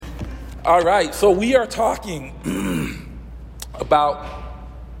All right, so we are talking about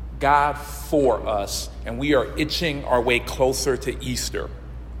God for us, and we are itching our way closer to Easter.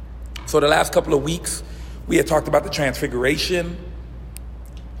 So the last couple of weeks, we had talked about the Transfiguration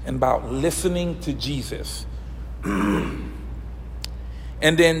and about listening to Jesus. And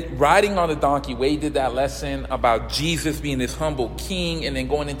then riding on the donkey, Wade did that lesson about Jesus being this humble king, and then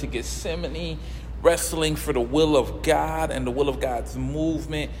going into Gethsemane, wrestling for the will of God and the will of God's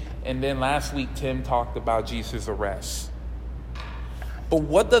movement. And then last week, Tim talked about Jesus' arrest. But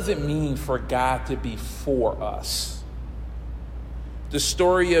what does it mean for God to be for us? The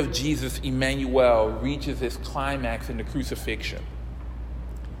story of Jesus, Emmanuel, reaches its climax in the crucifixion.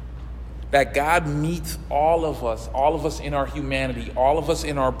 That God meets all of us in our humanity, all of us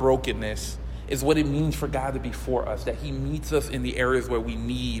in our brokenness, is what it means for God to be for us. That he meets us in the areas where we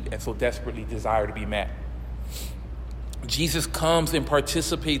need and so desperately desire to be met. Jesus comes and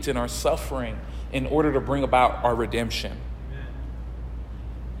participates in our suffering in order to bring about our redemption.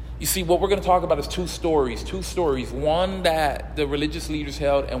 You see, what we're going to talk about is two stories. One that the religious leaders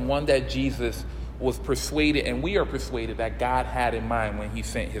held and one that Jesus was persuaded, and we are persuaded, that God had in mind when he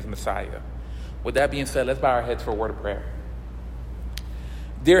sent his Messiah. With that being said, let's bow our heads for a word of prayer.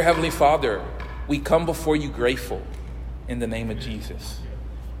 Dear Heavenly Father, we come before you grateful in the name of Jesus.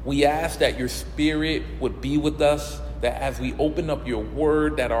 We ask that your Spirit would be with us, that as we open up your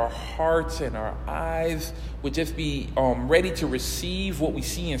word, that our hearts and our eyes would just be ready to receive what we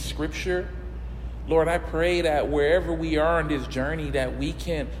see in Scripture. Lord, I pray that wherever we are in this journey, that we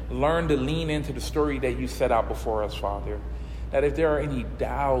can learn to lean into the story that you set out before us, Father. That if there are any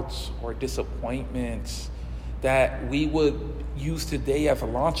doubts or disappointments, that we would use today as a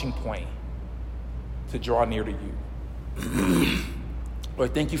launching point to draw near to you.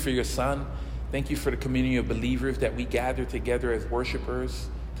 Lord, thank you for your Son. Thank you for the community of believers that we gather together as worshipers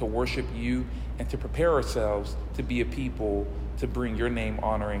to worship you and to prepare ourselves to be a people to bring your name,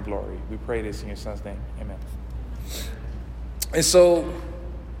 honor, and glory. We pray this in your Son's name. Amen. And so,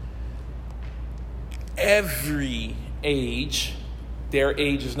 every age, their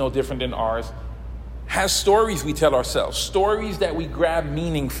age is no different than ours, has stories we tell ourselves, stories that we grab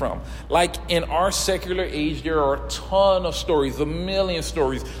meaning from. Like in our secular age, there are a ton of stories, a million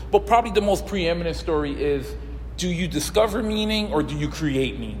stories, but probably the most preeminent story is, do you discover meaning or do you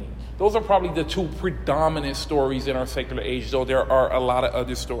create meaning? Those are probably the two predominant stories in our secular age, though there are a lot of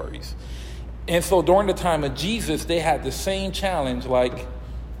other stories. And so during the time of Jesus, they had the same challenge, like,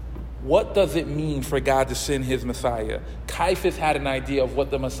 what does it mean for God to send his Messiah? Caiaphas had an idea of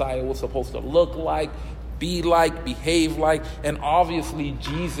what the Messiah was supposed to look like, be like, behave like, and obviously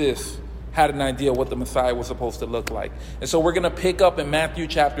Jesus had an idea of what the Messiah was supposed to look like. And so we're going to pick up in Matthew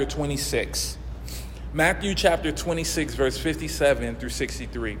chapter 26. Matthew chapter 26, verse 57 through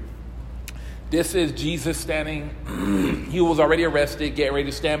 63. This is Jesus standing. He was already arrested, getting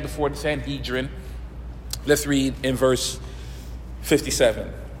ready to stand before the Sanhedrin. Let's read in verse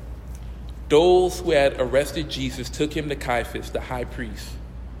 57. Those who had arrested Jesus took him to Caiaphas, the high priest,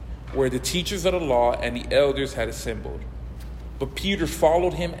 where the teachers of the law and the elders had assembled. But Peter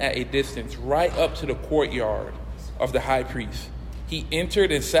followed him at a distance, right up to the courtyard of the high priest. He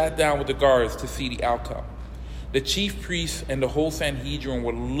entered and sat down with the guards to see the outcome. The chief priests and the whole Sanhedrin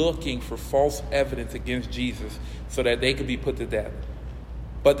were looking for false evidence against Jesus so that they could be put to death.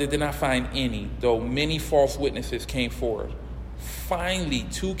 But they did not find any, though many false witnesses came forward. Finally,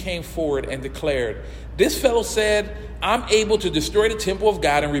 two came forward and declared, "This fellow said, I'm able to destroy the temple of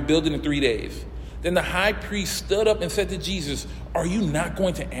God and rebuild it in 3 days." Then the high priest stood up and said to Jesus, "Are you not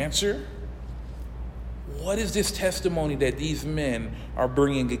going to answer? What is this testimony that these men are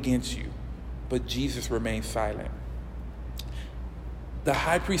bringing against you?" But Jesus remained silent. The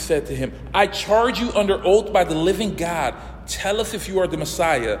high priest said to him, "I charge you under oath by the living God. Tell us if you are the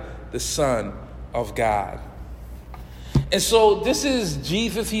Messiah, the Son of God." And so this is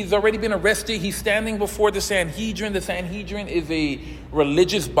Jesus. He's already been arrested. He's standing before the Sanhedrin. The Sanhedrin is a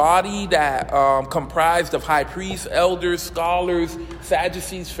religious body that comprised of high priests, elders, scholars,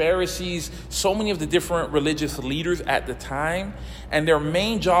 Sadducees, Pharisees, so many of the different religious leaders at the time. And their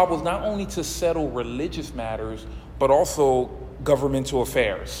main job was not only to settle religious matters, but also governmental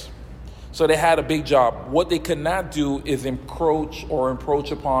affairs. So they had a big job. What they could not do is encroach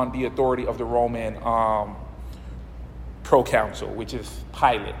upon the authority of the Roman proconsul, which is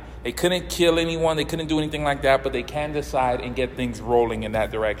Pilate. They couldn't kill anyone. They couldn't do anything like that, but they can decide and get things rolling in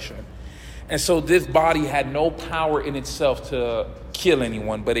that direction. And so this body had no power in itself to kill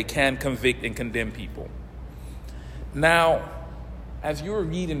anyone, but it can convict and condemn people. Now, as you're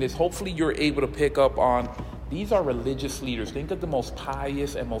reading this, hopefully you're able to pick up on These are religious leaders. Think of the most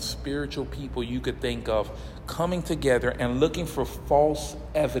pious and most spiritual people you could think of coming together and looking for false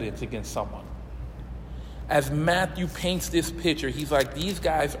evidence against someone. As Matthew paints this picture, he's like, these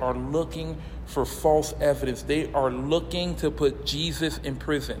guys are looking for false evidence. They are looking to put Jesus in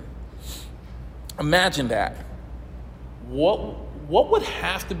prison. Imagine that. What would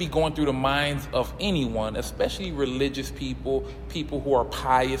have to be going through the minds of anyone, especially religious people, people who are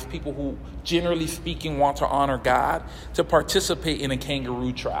pious, people who, generally speaking, want to honor God, to participate in a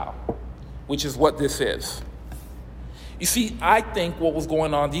kangaroo trial, which is what this is. You see, I think what was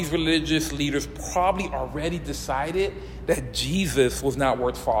going on, these religious leaders probably already decided that Jesus was not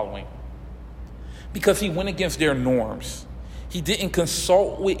worth following because he went against their norms. He didn't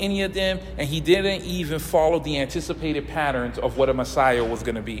consult with any of them, and he didn't even follow the anticipated patterns of what a Messiah was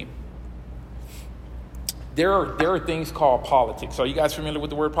going to be. There are things called politics. Are you guys familiar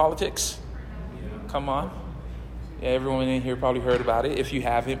with the word politics? Yeah. Come on. Yeah, everyone in here probably heard about it. If you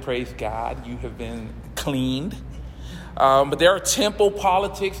haven't, praise God, you have been cleaned. But there are temple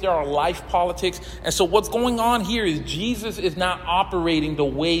politics, there are life politics. And so what's going on here is Jesus is not operating the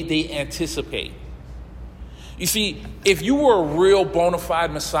way they anticipate. You see, if you were a real bona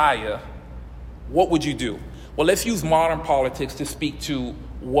fide Messiah, what would you do? Well, let's use modern politics to speak to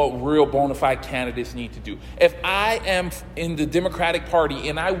what real bona fide candidates need to do. If I am in the Democratic Party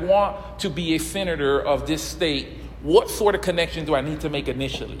and I want to be a senator of this state, what sort of connection do I need to make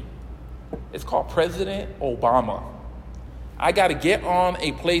initially? It's called President Obama. I got to get on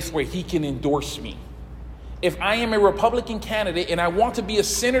a place where he can endorse me. If I am a Republican candidate and I want to be a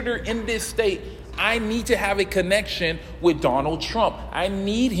senator in this state, I need to have a connection with Donald Trump. I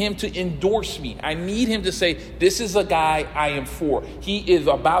need him to endorse me. I need him to say, this is a guy I am for. He is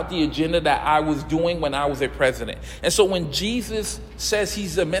about the agenda that I was doing when I was a president. And so when Jesus says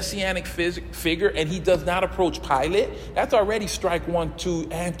he's a messianic figure and he does not approach Pilate, that's already strike 1, 2,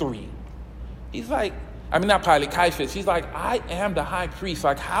 and 3. He's like, not Pilate, Caiaphas. He's like, I am the high priest.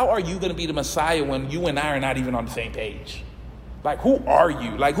 Like, how are you going to be the Messiah when you and I are not even on the same page? Like, who are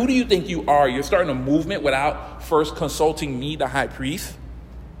you? Like, who do you think you are? You're starting a movement without first consulting me, the high priest.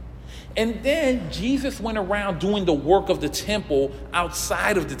 And then Jesus went around doing the work of the temple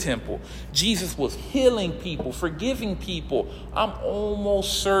outside of the temple. Jesus was healing people, forgiving people. I'm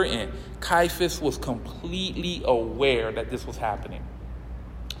almost certain Caiaphas was completely aware that this was happening.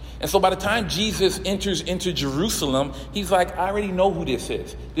 And so by the time Jesus enters into Jerusalem, he's like, I already know who this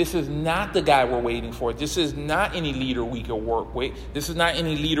is. This is not the guy we're waiting for. This is not any leader we could work with. This is not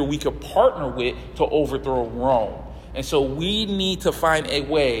any leader we could partner with to overthrow Rome. And so we need to find a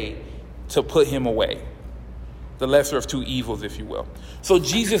way to put him away. The lesser of two evils, if you will. So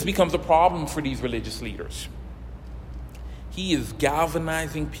Jesus becomes a problem for these religious leaders. He is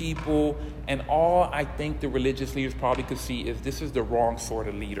galvanizing people, and all I think the religious leaders probably could see is this is the wrong sort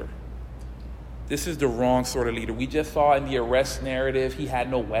of leader. This is the wrong sort of leader. We just saw in the arrest narrative, he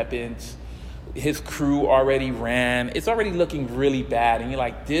had no weapons. His crew already ran. It's already looking really bad. And you're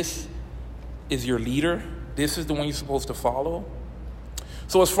like, this is your leader? This is the one you're supposed to follow?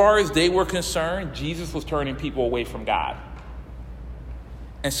 So as far as they were concerned, Jesus was turning people away from God.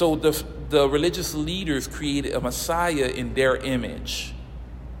 And so the religious leaders created a Messiah in their image.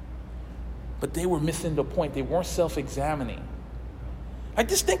 But they were missing the point. They weren't self-examining. Like,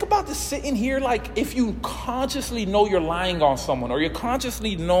 just think about this sitting here. Like, if you consciously know you're lying on someone, or you're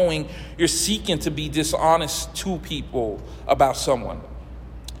consciously knowing you're seeking to be dishonest to people about someone.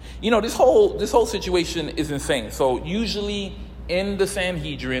 You know, this whole situation is insane. So usually in the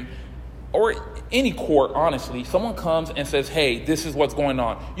Sanhedrin, or any court, honestly, someone comes and says, hey, this is what's going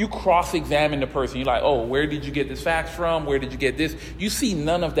on. You cross-examine the person. You're like, oh, where did you get this fact from? Where did you get this? You see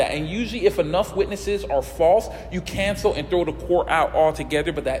none of that. And usually if enough witnesses are false, you cancel and throw the court out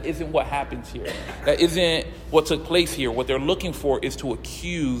altogether. But that isn't what happens here. That isn't what took place here. What they're looking for is to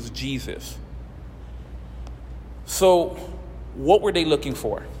accuse Jesus. So what were they looking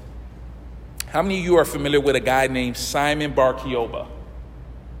for? How many of you are familiar with a guy named Simon Bar Kokhba?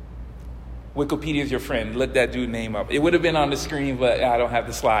 Wikipedia is your friend. Look that dude's name up. It would have been on the screen, but I don't have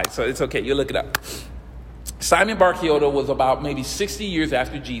the slide, so it's okay. You look it up. Simon Bar Kokhba was about maybe 60 years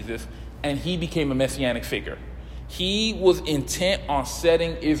after Jesus, and he became a messianic figure. He was intent on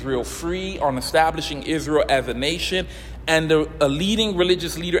setting Israel free, on establishing Israel as a nation. And a leading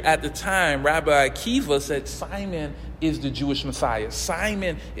religious leader at the time, Rabbi Akiva, said Simon is the Jewish Messiah.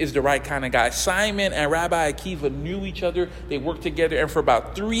 Simon is the right kind of guy. Simon and Rabbi Akiva knew each other. They worked together. And for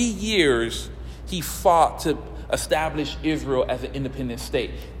about 3 years, he fought to establish Israel as an independent state.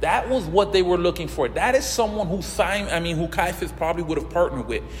 That was what they were looking for. That is someone who Caiaphas probably would have partnered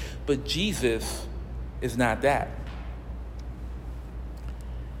with. But Jesus is not that.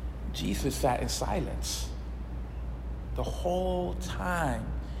 Jesus sat in silence. The whole time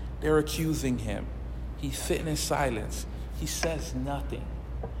they're accusing him, he's sitting in silence. He says nothing.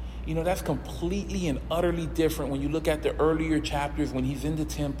 You know, that's completely and utterly different when you look at the earlier chapters when he's in the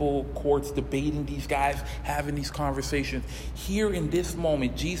temple courts debating these guys, having these conversations. Here in this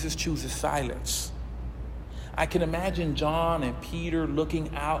moment, Jesus chooses silence. I can imagine John and Peter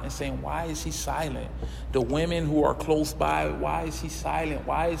looking out and saying, why is he silent? The women who are close by, why is he silent?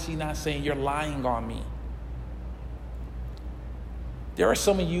 Why is he not saying, you're lying on me? There are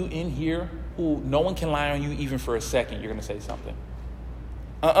some of you in here who no one can lie on you even for a second. You're going to say something.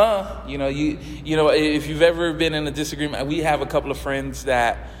 You know, if you've ever been in a disagreement, we have a couple of friends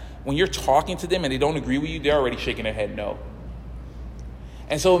that when you're talking to them and they don't agree with you, they're already shaking their head no.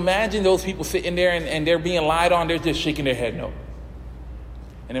 And so imagine those people sitting there and they're being lied on, they're just shaking their head no.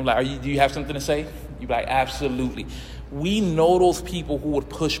 And they're like, do you have something to say? You're like, absolutely. We know those people who would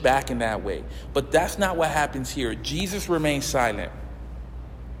push back in that way. But that's not what happens here. Jesus remains silent.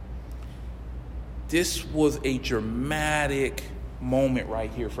 This was a dramatic moment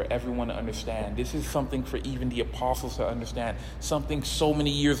right here for everyone to understand. This is something for even the apostles to understand, something so many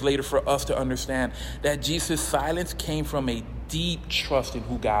years later for us to understand, that Jesus' silence came from a deep trust in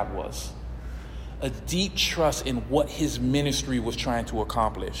who God was, a deep trust in what his ministry was trying to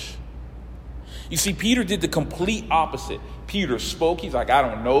accomplish. You see, Peter did the complete opposite. Peter spoke. He's like, I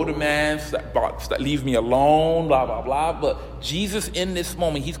don't know the man. Leave me alone, blah, blah, blah. But Jesus, in this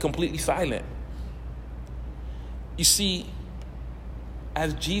moment, he's completely silent. You see,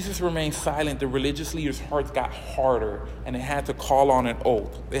 as Jesus remained silent, the religious leaders' hearts got harder, and they had to call on an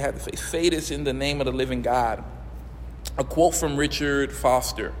oath. They had to say this in the name of the living God. A quote from Richard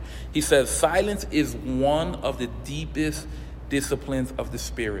Foster. He says, silence is one of the deepest disciplines of the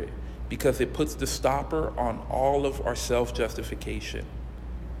Spirit because it puts the stopper on all of our self-justification.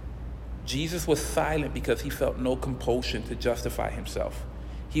 Jesus was silent because he felt no compulsion to justify himself.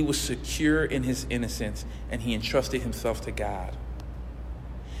 He was secure in his innocence, and he entrusted himself to God.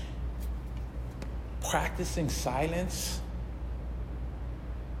 Practicing silence,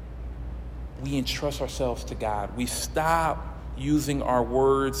 we entrust ourselves to God. We stop using our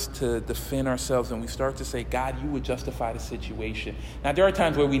words to defend ourselves, and we start to say, God, you would justify the situation. Now, there are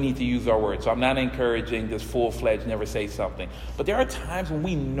times where we need to use our words, so I'm not encouraging this full-fledged never say something. But there are times when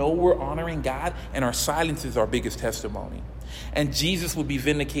we know we're honoring God, and our silence is our biggest testimony. And Jesus will be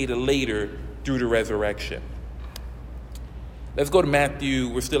vindicated later through the resurrection. Let's go to Matthew.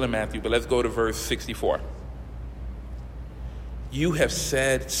 We're still in Matthew, but let's go to verse 64. You have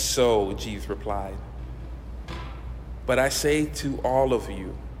said so, Jesus replied. But I say to all of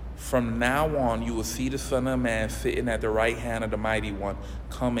you, from now on you will see the Son of Man sitting at the right hand of the Mighty One,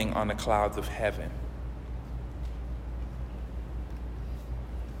 coming on the clouds of heaven.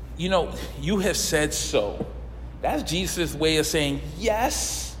 You know, you have said so. That's Jesus' way of saying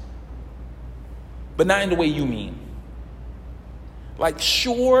yes, but not in the way you mean. Like,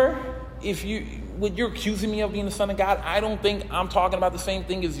 sure, when you're accusing me of being the Son of God, I don't think I'm talking about the same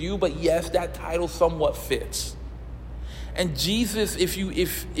thing as you, but yes, that title somewhat fits. And Jesus, if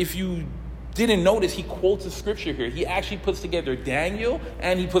you didn't notice, he quotes the scripture here. He actually puts together Daniel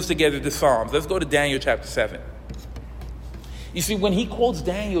and he puts together the Psalms. Let's go to Daniel chapter 7. You see, when he quotes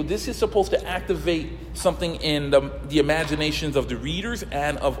Daniel, this is supposed to activate something in the imaginations of the readers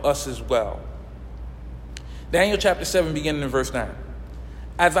and of us as well. Daniel chapter 7, beginning in verse 9.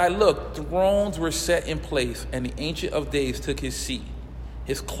 As I looked, thrones were set in place, and the Ancient of Days took his seat.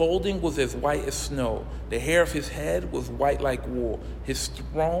 His clothing was as white as snow. The hair of his head was white like wool. His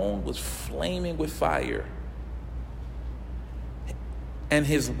throne was flaming with fire, and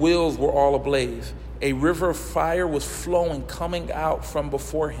his wheels were all ablaze. A river of fire was flowing, coming out from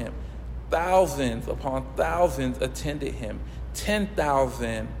before him. Thousands upon thousands attended him.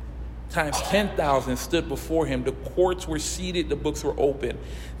 10,000 times 10,000 stood before him. The courts were seated, the books were open.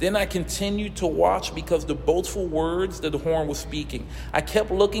 Then I continued to watch because the boastful words that the horn was speaking. I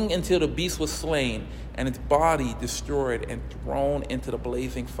kept looking until the beast was slain and its body destroyed and thrown into the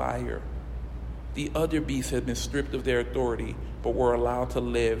blazing fire. The other beasts had been stripped of their authority, but were allowed to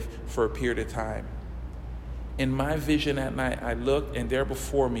live for a period of time. In my vision at night, I looked, and there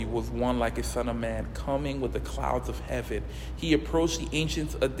before me was one like a son of man, coming with the clouds of heaven. He approached the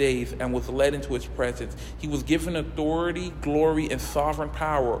Ancient of Days and was led into his presence. He was given authority, glory, and sovereign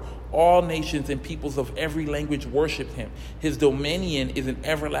power. All nations and peoples of every language worshiped him. His dominion is an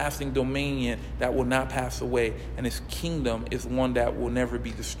everlasting dominion that will not pass away, and his kingdom is one that will never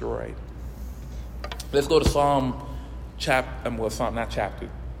be destroyed. Let's go to the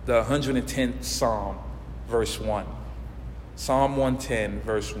 110th Psalm. verse 1. Psalm 110,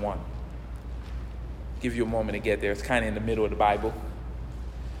 verse 1. Give you a moment to get there. It's kind of in the middle of the Bible.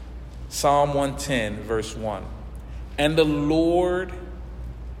 Psalm 110, verse 1. And the Lord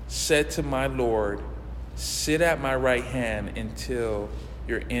said to my Lord, sit at my right hand until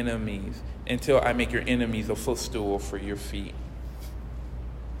I make your enemies a footstool for your feet.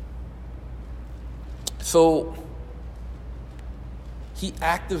 So he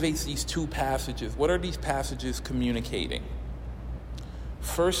activates these two passages. What are these passages communicating?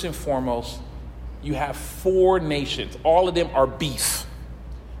 First and foremost, you have 4 nations. All of them are beasts.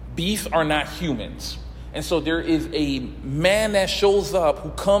 Beasts are not humans. And so there is a man that shows up who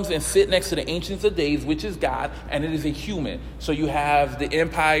comes and sits next to the Ancients of Days, which is God, and it is a human. So you have the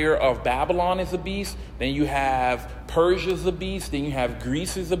empire of Babylon as a beast, then you have Persia as a beast, then you have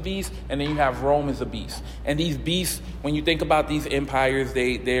Greece as a beast, and then you have Rome as a beast. And these beasts, when you think about these empires,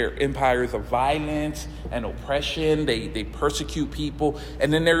 they're empires of violence and oppression. They persecute people.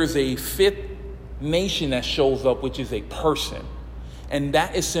 And then there is a 5th nation that shows up, which is a person. And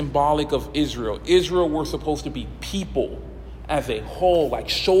that is symbolic of Israel. Israel were supposed to be people as a whole, like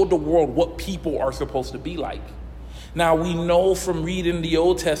show the world what people are supposed to be like. Now, we know from reading the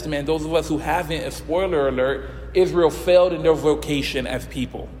Old Testament, those of us who haven't, a spoiler alert, Israel failed in their vocation as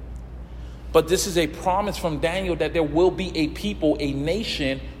people. But this is a promise from Daniel that there will be a people, a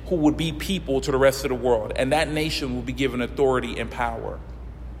nation, who would be people to the rest of the world. And that nation will be given authority and power.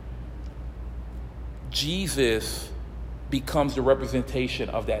 Jesus becomes the representation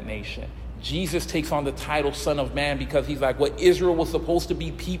of that nation. Jesus takes on the title Son of Man because he's like, what Israel was supposed to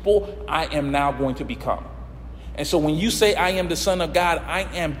be people, I am now going to become. And so when you say I am the Son of God, I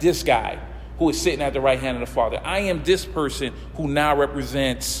am this guy who is sitting at the right hand of the Father. I am this person who now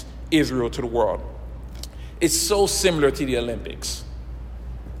represents Israel to the world. It's so similar to the Olympics.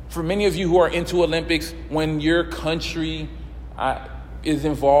 For many of you who are into Olympics, when your country is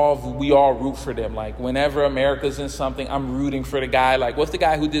involved, we all root for them. Like whenever America's in something, I'm rooting for the guy. Like what's the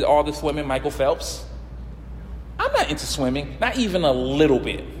guy who did all the swimming, Michael Phelps? I'm not into swimming, not even a little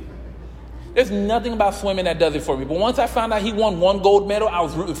bit. There's nothing about swimming that does it for me. But once I found out he won 1 gold medal, I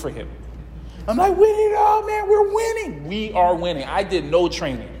was rooting for him. I'm like, win it all, man, we're winning. We are winning. I did no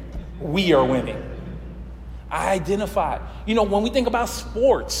training. We are winning. I identified. You know, when we think about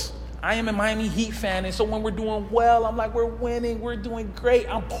sports, I am a Miami Heat fan, and so when we're doing well, I'm like, we're winning, we're doing great,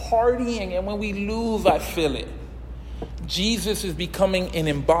 I'm partying, and when we lose, I feel it. Jesus is becoming an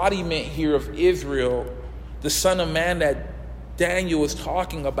embodiment here of Israel, the Son of Man that Daniel is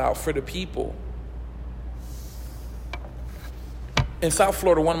talking about for the people. In South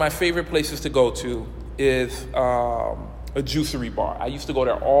Florida, one of my favorite places to go to is a juicery bar. I used to go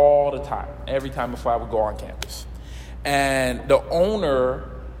there all the time, every time before I would go on campus. And the owner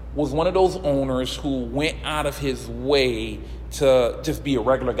was one of those owners who went out of his way to just be a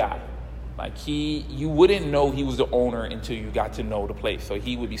regular guy. Like you wouldn't know he was the owner until you got to know the place. So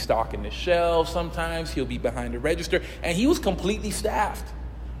he would be stocking the shelves sometimes, he'll be behind the register, and he was completely staffed.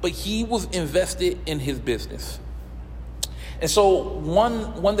 But he was invested in his business. And so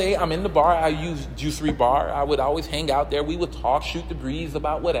one day I'm in the bar, I use Juicery Bar. I would always hang out there. We would talk, shoot the breeze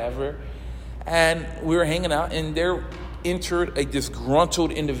about whatever. And we were hanging out, and there entered a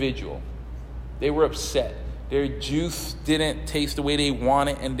disgruntled individual. They were upset. Their juice didn't taste the way they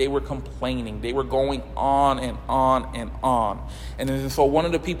wanted, and they were complaining. They were going on and on and on. And then so one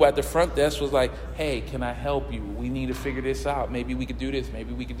of the people at the front desk was like, hey, can I help you? We need to figure this out. Maybe we could do this.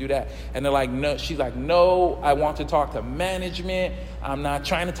 Maybe we could do that. And they're like, no. She's like, no, I want to talk to management. I'm not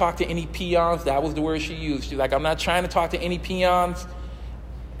trying to talk to any peons. That was the word she used. She's like, I'm not trying to talk to any peons.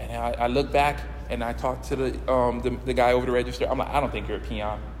 And I look back, and I talked to the guy over the register. I'm like, I don't think you're a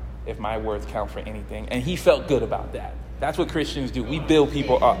peon, if my words count for anything. And he felt good about that. That's what Christians do. We build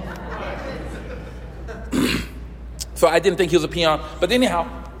people up. So I didn't think he was a peon. But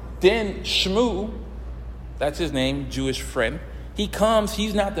anyhow, then Shmoo, that's his name, Jewish friend, he comes.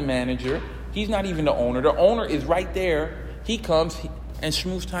 He's not the manager. He's not even the owner. The owner is right there. He comes, and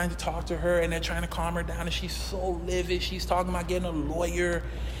Shmoo's trying to talk to her, and they're trying to calm her down, and she's so livid. She's talking about getting a lawyer.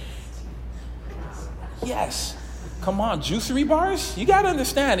 Yes. Come on, juicery bars? You got to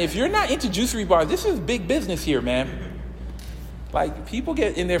understand, if you're not into juicery bars, this is big business here, man. Like, people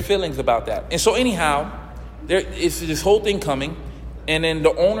get in their feelings about that. And so anyhow, there is this whole thing coming. And then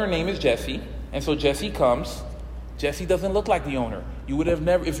the owner name is Jesse. And so Jesse comes. Jesse doesn't look like the owner. You would have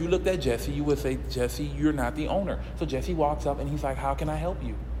never, if you looked at Jesse, you would say, Jesse, you're not the owner. So Jesse walks up and he's like, how can I help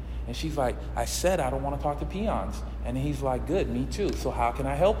you? And she's like, I said I don't want to talk to peons. And he's like, good, me too. So how can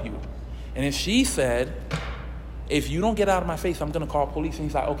I help you? And then she said, if you don't get out of my face, I'm going to call police. And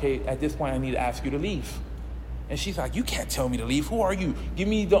he's like, okay, at this point, I need to ask you to leave. And she's like, you can't tell me to leave. Who are you? Give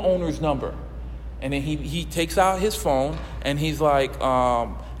me the owner's number. And then he takes out his phone and he's like,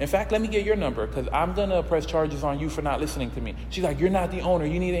 in fact, let me get your number because I'm going to press charges on you for not listening to me. She's like, you're not the owner.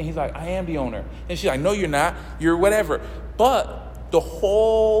 You need it. And he's like, I am the owner. And she's like, no, you're not. You're whatever. But the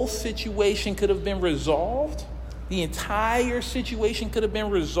whole situation could have been resolved. The entire situation could have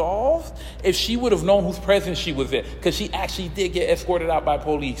been resolved if she would have known whose presence she was in, because she actually did get escorted out by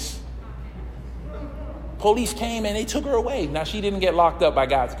police. Police came and they took her away. Now, she didn't get locked up by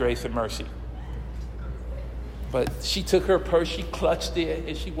God's grace and mercy. But she took her purse, she clutched it,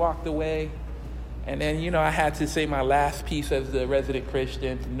 and she walked away. And then, I had to say my last piece as the resident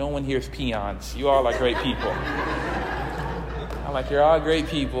Christian. No one here's peons. You all are great people. I'm like, you're all great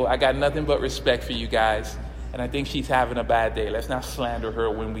people. I got nothing but respect for you guys. And I think she's having a bad day. Let's not slander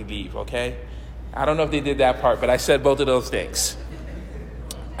her when we leave, okay? I don't know if they did that part, but I said both of those things.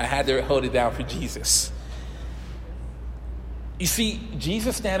 I had to hold it down for Jesus. You see,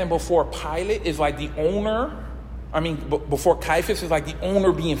 Jesus standing before Pilate is like the owner. Before Caiaphas is like the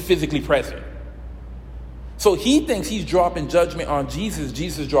owner being physically present. So he thinks he's dropping judgment on Jesus.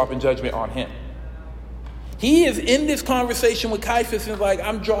 Jesus is dropping judgment on him. He is in this conversation with Caiaphas and is like,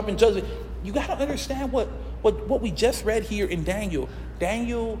 I'm dropping judgment. You got to understand what we just read here in Daniel.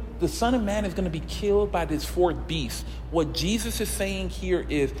 Daniel, the Son of Man, is going to be killed by this fourth beast. What Jesus is saying here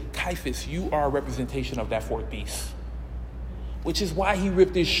is, Caiaphas, you are a representation of that fourth beast. Which is why he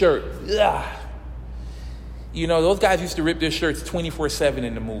ripped his shirt. Ugh. Those guys used to rip their shirts 24/7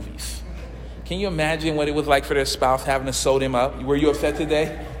 in the movies. Can you imagine what it was like for their spouse having to sew them up? Were you upset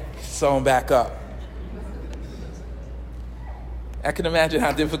today? Sew them back up. I can imagine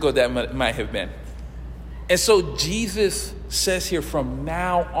how difficult that might have been. And so Jesus says here, from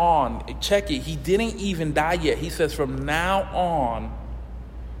now on, check it, he didn't even die yet. He says, from now on,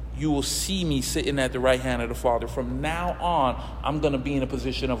 you will see me sitting at the right hand of the Father. From now on, I'm going to be in a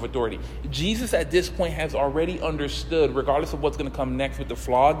position of authority. Jesus at this point has already understood, regardless of what's going to come next with the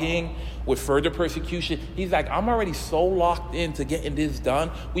flogging, with further persecution, he's like, I'm already so locked into getting this done,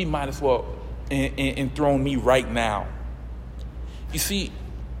 we might as well enthrone me right now. You see,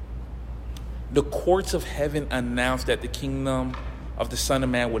 the courts of heaven announced that the kingdom of the Son of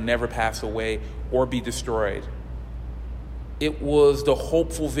Man would never pass away or be destroyed. It was the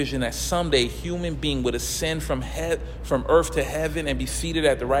hopeful vision that someday a human being would ascend from earth to heaven and be seated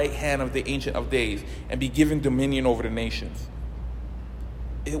at the right hand of the Ancient of Days and be given dominion over the nations.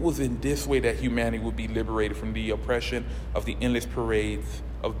 It was in this way that humanity would be liberated from the oppression of the endless parades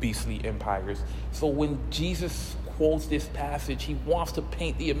of beastly empires. So when Jesus quotes this passage, he wants to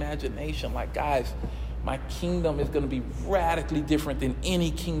paint the imagination like, guys, my kingdom is going to be radically different than any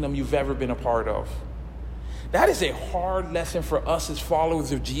kingdom you've ever been a part of. That is a hard lesson for us as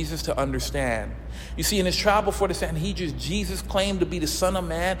followers of Jesus to understand. You see, in his trial before the Sanhedrin, Jesus claimed to be the Son of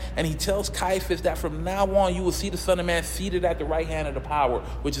Man, and he tells Caiaphas that from now on you will see the Son of Man seated at the right hand of the power,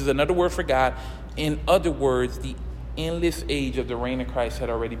 which is another word for God. In other words, the endless age of the reign of Christ had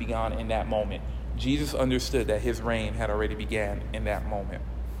already begun in that moment. Jesus understood that his reign had already began in that moment.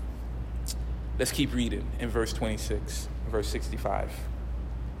 Let's keep reading in verse 26, verse 65.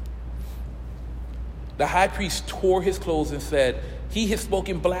 The high priest tore his clothes and said, he has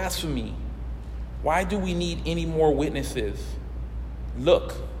spoken blasphemy. Why do we need any more witnesses?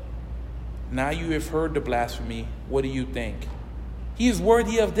 Look, now you have heard the blasphemy. What do you think? He is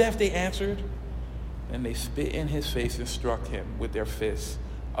worthy of death, they answered. And they spit in his face and struck him with their fists.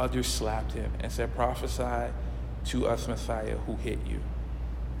 Others slapped him and said, prophesy to us, Messiah, who hit you.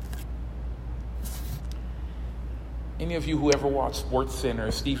 Any of you who ever watched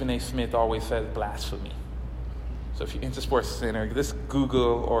SportsCenter, Stephen A. Smith always says blasphemy. So if you're into SportsCenter, just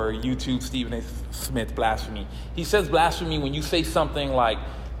Google or YouTube Stephen A. Smith blasphemy. He says blasphemy when you say something like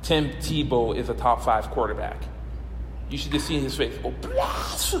Tim Tebow is a top 5 quarterback. You should just see his face. Oh,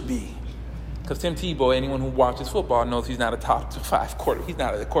 blasphemy. Because Tim Tebow, anyone who watches football knows he's not a top 5 quarterback. He's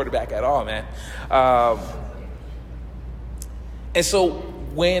not a quarterback at all, man. And so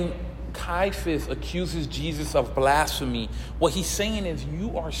when Caiaphas accuses Jesus of blasphemy, what he's saying is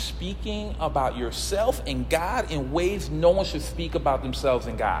you are speaking about yourself and God in ways no one should speak about themselves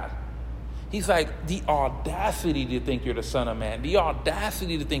and God. He's like, the audacity to think you're the Son of Man, the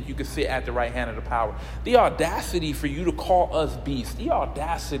audacity to think you could sit at the right hand of the power, the audacity for you to call us beasts, the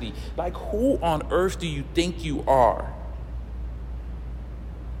audacity. Like, who on earth do you think you are?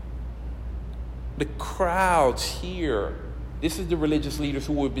 The crowds here, this is the religious leaders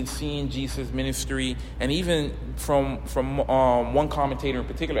who have been seeing Jesus' ministry, and even from one commentator in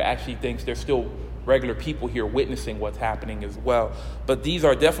particular actually thinks they're still regular people here witnessing what's happening as well. But these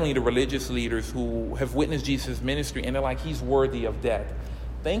are definitely the religious leaders who have witnessed Jesus' ministry, and they're like, he's worthy of death.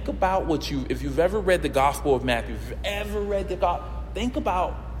 Think about if you've ever read the Gospel of Matthew, if you've ever read think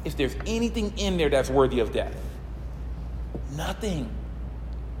about if there's anything in there that's worthy of death. Nothing.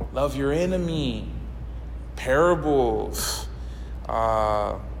 Love your enemy, parables,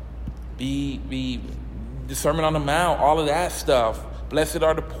 be the Sermon on the Mount, all of that stuff. Blessed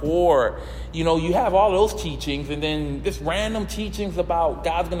are the poor. You have all those teachings, and then just random teachings about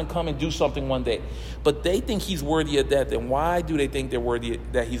God's going to come and do something one day. But they think he's worthy of death. And why do they think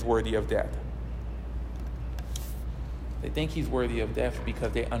that he's worthy of death? They think he's worthy of death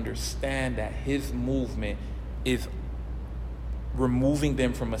because they understand that his movement is removing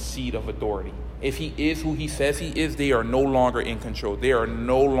them from a seat of authority. If he is who he says he is, they are no longer in control. They are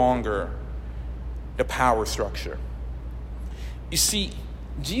no longer the power structure. You see,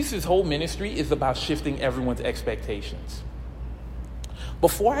 Jesus' whole ministry is about shifting everyone's expectations.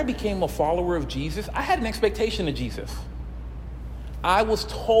 Before I became a follower of Jesus, I had an expectation of Jesus. I was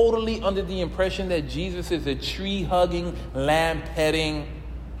totally under the impression that Jesus is a tree-hugging, lamb-petting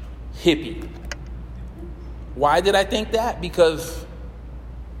hippie. Why did I think that? Because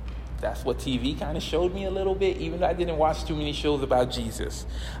that's what TV kind of showed me a little bit, even though I didn't watch too many shows about Jesus.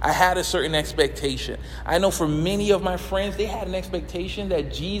 I had a certain expectation. I know for many of my friends, they had an expectation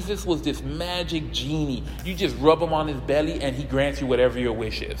that Jesus was this magic genie. You just rub him on his belly and he grants you whatever your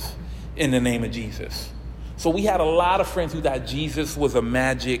wish is in the name of Jesus. So we had a lot of friends who thought Jesus was a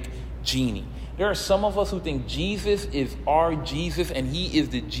magic genie. There are some of us who think Jesus is our Jesus and he is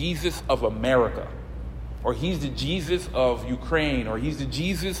the Jesus of America. Or he's the Jesus of Ukraine, or he's the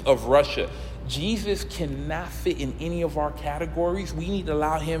Jesus of Russia. Jesus cannot fit in any of our categories. We need to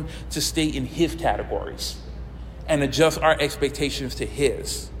allow him to stay in his categories and adjust our expectations to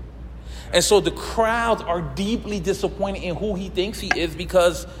his. And so the crowds are deeply disappointed in who he thinks he is,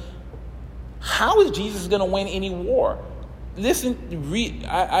 because how is Jesus going to win any war? Listen,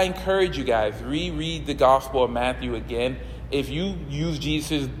 I encourage you guys, reread the Gospel of Matthew again. If you use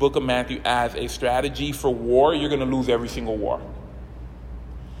Jesus' book of Matthew as a strategy for war, you're going to lose every single war.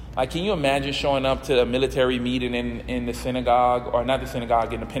 Like, can you imagine showing up to a military meeting in the synagogue, or not the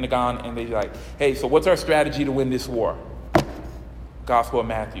synagogue, in the Pentagon, and they're like, hey, so what's our strategy to win this war? Gospel of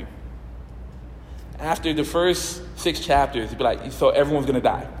Matthew. After the first 6 chapters, you'd be like, so everyone's going to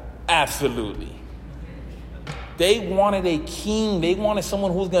die. Absolutely. They wanted a king. They wanted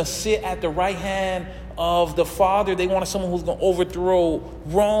someone who's going to sit at the right hand of the Father. They wanted someone who's going to overthrow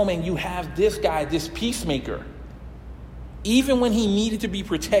Rome, and you have this guy, this peacemaker. Even when he needed to be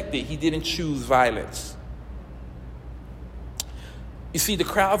protected, he didn't choose violence. You see, the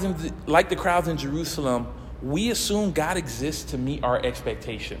crowds in Jerusalem, we assume God exists to meet our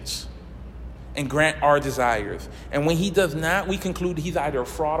expectations and grant our desires. And when he does not, we conclude he's either a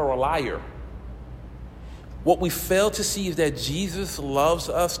fraud or a liar. What we fail to see is that Jesus loves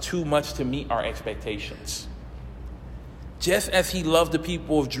us too much to meet our expectations, just as he loved the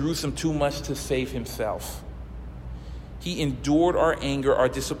people of Jerusalem too much to save himself. He endured our anger, our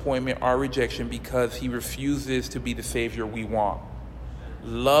disappointment, our rejection, because he refuses to be the Savior we want.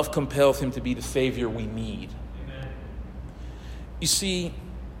 Love compels him to be the Savior we need. Amen. You see,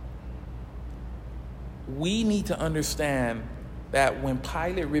 we need to understand that when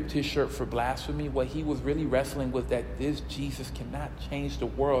Pilate ripped his shirt for blasphemy, what he was really wrestling with, that this Jesus cannot change the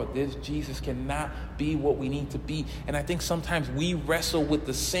world. This Jesus cannot be what we need to be. And I think sometimes we wrestle with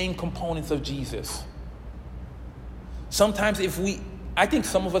the same components of Jesus. Sometimes I think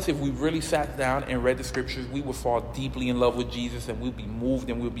some of us, if we really sat down and read the scriptures, we would fall deeply in love with Jesus and we'll be moved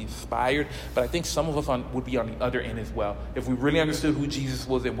and we'll be inspired. But I think some of us would be on the other end as well. If we really understood who Jesus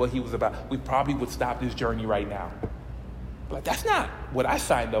was and what he was about, we probably would stop this journey right now. Like, that's not what I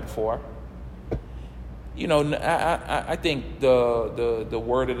signed up for. I think the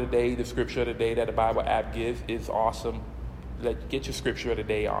word of the day, the scripture of the day that the Bible app gives is awesome. Get your scripture of the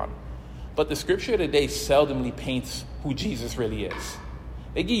day on. But the scripture of the day seldomly paints who Jesus really is.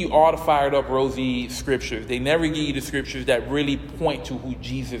 They give you all the fired up, rosy scriptures. They never give you the scriptures that really point to who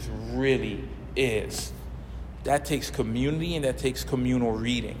Jesus really is. That takes community and that takes communal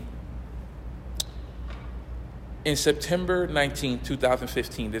reading. In September 19,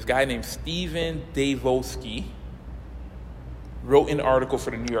 2015, this guy named Stephen Davosky wrote an article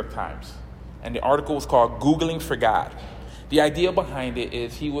for the New York Times. And the article was called Googling for God. The idea behind it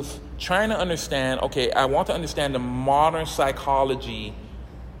is he was trying to understand, I want to understand the modern psychology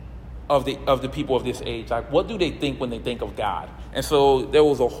of the people of this age. Like, what do they think when they think of God? And so there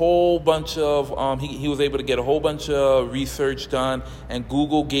was a whole bunch of, he was able to get a whole bunch of research done, and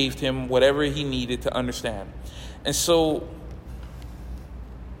Google gave him whatever he needed to understand. And so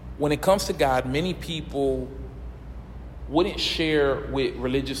when it comes to God, many people wouldn't share with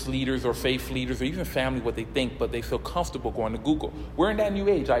religious leaders or faith leaders or even family what they think, but they feel comfortable going to Google. We're in that new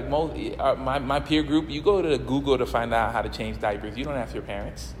age. Like most, my peer group, you go to Google to find out how to change diapers. You don't ask your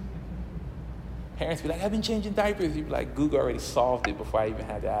parents. Parents be like, I've been changing diapers. You be like, Google already solved it before I even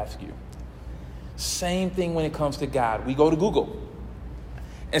had to ask you. Same thing when it comes to God. We go to Google.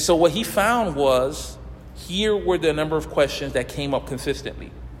 And so what he found was, here were the number of questions that came up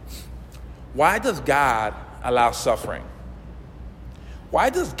consistently. Why does God allow suffering? Why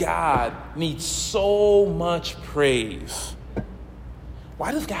does God need so much praise?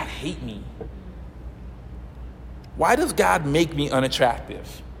 Why does God hate me? Why does God make me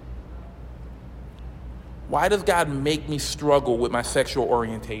unattractive? Why does God make me struggle with my sexual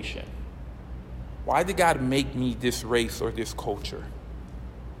orientation? Why did God make me this race or this culture?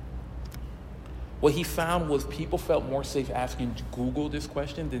 What he found was people felt more safe asking Google this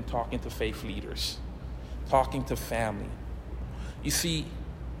question than talking to faith leaders, talking to family. You see,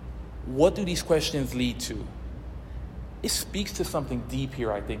 what do these questions lead to? It speaks to something deep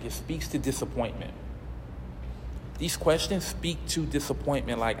here, I think. It speaks to disappointment. These questions speak to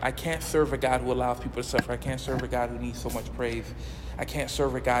disappointment. Like, I can't serve a God who allows people to suffer. I can't serve a God who needs so much praise. I can't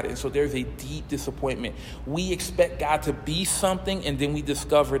serve a God. And so there's a deep disappointment. We expect God to be something, and then we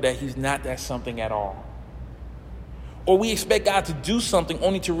discover that he's not that something at all. Or we expect God to do something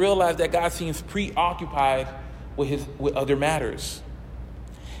only to realize that God seems preoccupied with other matters.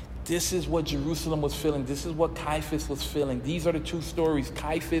 This is what Jerusalem was feeling. This is what Caiaphas was feeling. These are the two stories.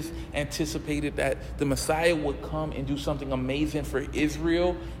 Caiaphas anticipated that the Messiah would come and do something amazing for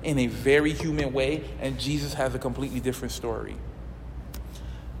Israel in a very human way, and Jesus has a completely different story.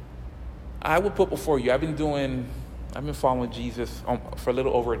 I would put before you, I've been following Jesus for a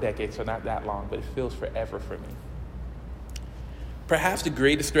little over a decade, so not that long, but it feels forever for me. Perhaps the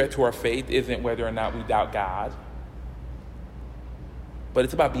greatest threat to our faith isn't whether or not we doubt God, but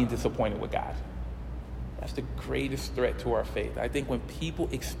it's about being disappointed with God. That's the greatest threat to our faith. I think when people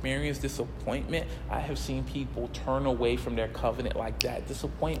experience disappointment, I have seen people turn away from their covenant like that.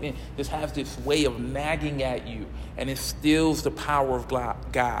 Disappointment just has this way of nagging at you, and it steals the power of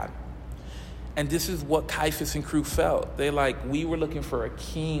God. And this is what Caiaphas and crew felt. They're like, we were looking for a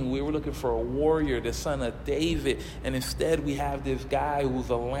king. We were looking for a warrior, the son of David. And instead we have this guy who's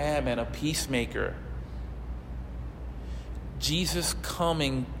a lamb and a peacemaker. Jesus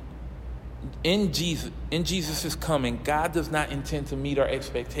coming, in Jesus' coming, God does not intend to meet our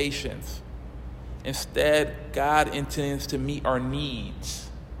expectations. Instead, God intends to meet our needs.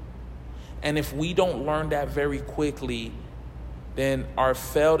 And if we don't learn that very quickly, then our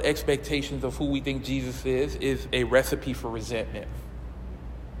failed expectations of who we think Jesus is a recipe for resentment.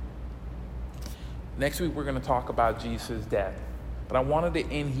 Next week, we're going to talk about Jesus' death. But I wanted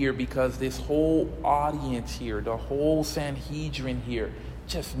to end here because this whole audience here, the whole Sanhedrin here,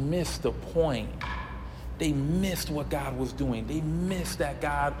 just missed the point. They missed what God was doing. They missed that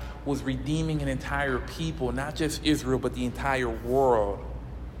God was redeeming an entire people, not just Israel, but the entire world.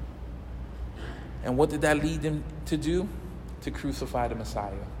 And what did that lead them to do? To crucify the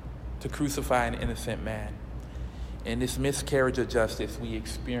Messiah, to crucify an innocent man. In this miscarriage of justice, we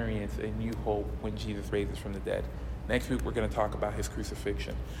experience a new hope when Jesus raises from the dead. Next week, we're going to talk about his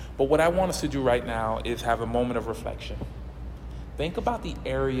crucifixion. But what I want us to do right now is have a moment of reflection. Think about the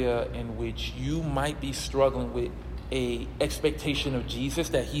area in which you might be struggling with an expectation of Jesus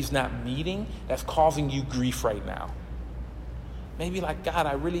that he's not meeting, that's causing you grief right now. Maybe like, God,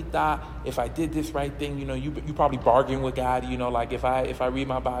 I really thought if I did this right thing, you probably bargain with God, like if I read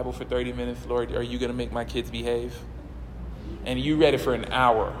my Bible for 30 minutes, Lord, are you going to make my kids behave? And you read it for an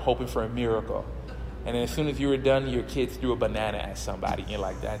hour, hoping for a miracle. And then as soon as you were done, your kids threw a banana at somebody. You're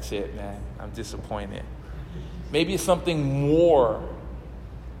like, that's it, man. I'm disappointed. Maybe it's something more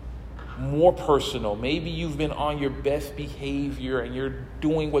personal. Maybe you've been on your best behavior and you're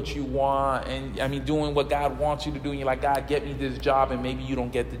doing what you want, and doing what God wants you to do, and you're like, God, get me this job, and maybe you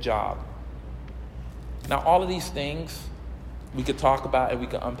don't get the job. Now, all of these things we could talk about and we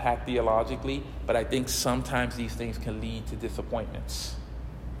could unpack theologically, but I think sometimes these things can lead to disappointments.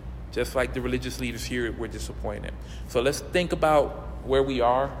 Just like the religious leaders here were disappointed. So let's think about where we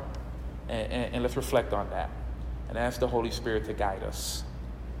are and let's reflect on that and ask the Holy Spirit to guide us.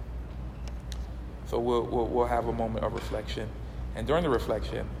 So we'll have a moment of reflection. And during the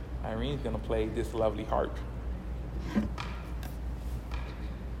reflection, Irene's going to play this lovely harp.